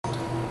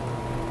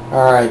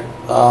Alright,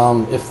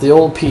 if the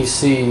old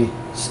PC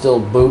still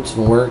boots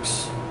and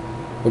works,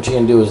 what you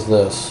can do is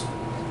this.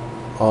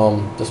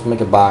 Just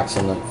make a box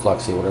in the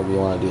flexi, whatever you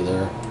want to do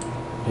there.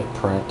 Hit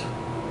print.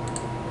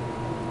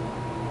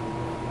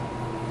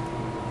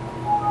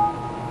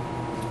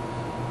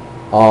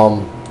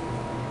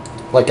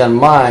 Like on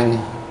mine,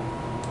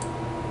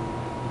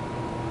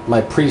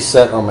 my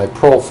preset or my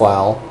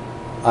profile,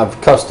 I've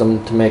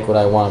custom to make what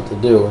I want it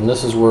to do, and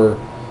this is where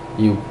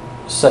you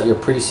set your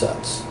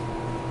presets.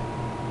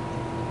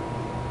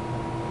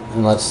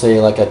 And let's say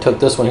like I took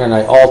this one here and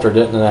I altered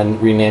it and then I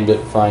renamed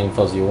it Fine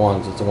Fuzzy 1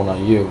 because it's the one I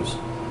use.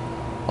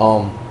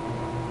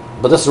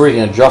 But this is where you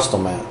can adjust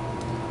them at.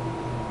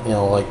 You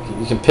know, like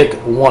you can pick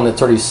one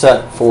that's already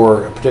set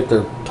for a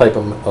particular type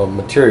of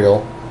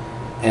material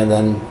and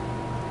then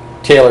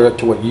tailor it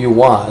to what you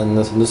want. And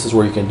this is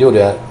where you can do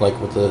that, like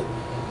with the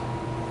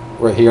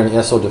right here in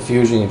the SO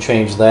diffusion, you can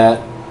change that.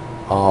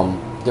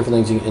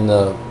 Different things in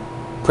the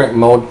print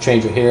mode,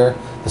 change it here.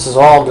 This is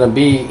all going to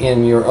be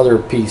in your other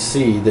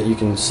PC that you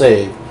can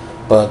save.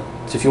 But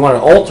if you want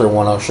to alter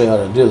one, I'll show you how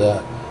to do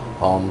that.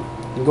 You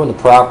can go into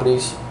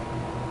properties.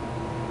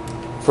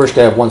 First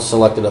I have one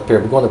selected up here,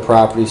 but go into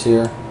properties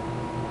here.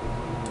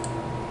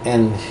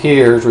 And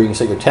here's where you can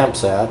set your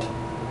temps at.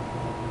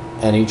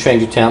 And you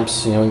change your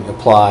temps, you know, you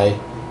apply.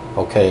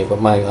 Okay,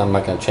 but mine, I'm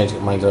not going to change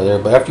it, mine's are there.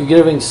 But after you get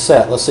everything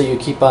set, let's say you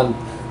keep on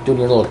doing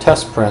your little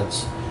test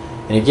prints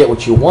and you get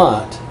what you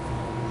want,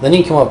 then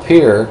you come up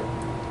here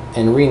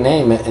and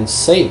rename it and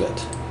save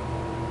it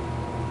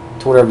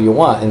to whatever you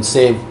want, and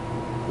save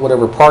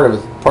whatever part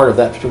of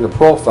that particular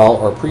profile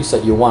or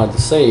preset you wanted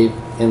to save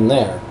in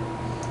there.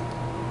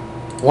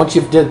 Once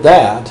you've did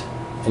that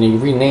and you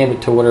renamed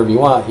it to whatever you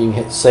want, you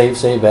can hit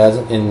save as,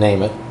 and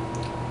name it.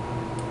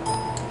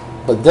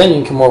 But then you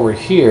can come over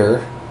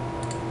here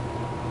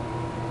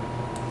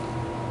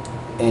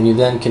and you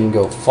then can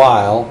go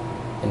file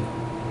and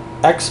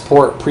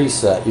export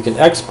preset. You can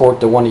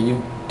export the one that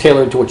you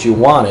tailored to what you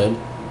wanted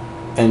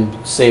and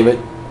save it,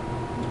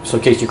 so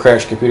in case you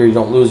crash your computer, you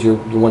don't lose your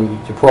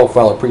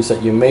profile or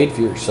preset you made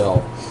for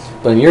yourself.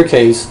 But in your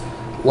case,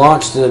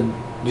 launch the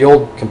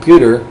old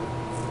computer,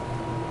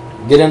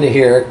 get into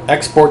here,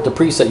 export the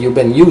preset you've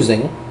been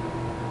using,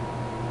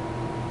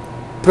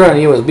 put it on a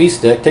USB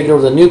stick, take it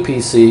over to the new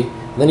PC,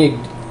 then you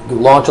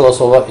launch all this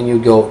up and you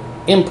go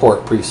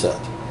import preset.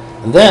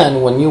 And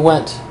then when you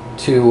went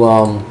to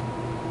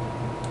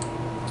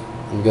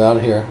go out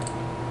of here,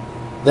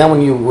 then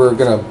when you were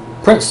going to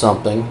print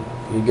something,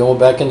 you go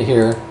back into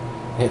here,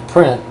 hit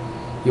print,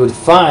 you would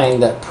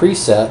find that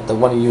preset, the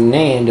one you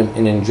named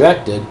and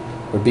injected,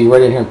 would be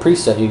right in here in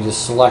preset. You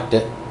just select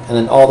it, and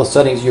then all the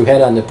settings you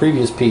had on the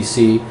previous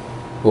PC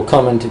will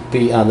come in to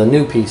be on the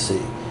new PC,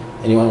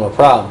 and you won't have no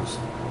problems.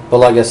 But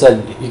like I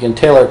said, you can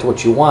tailor it to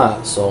what you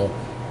want, so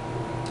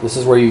this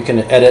is where you can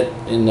edit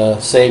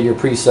and save your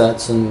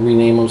presets and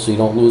rename them so you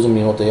don't lose them,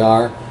 you know what they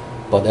are.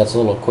 But that's a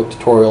little quick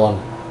tutorial on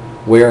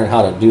where and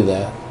how to do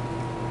that.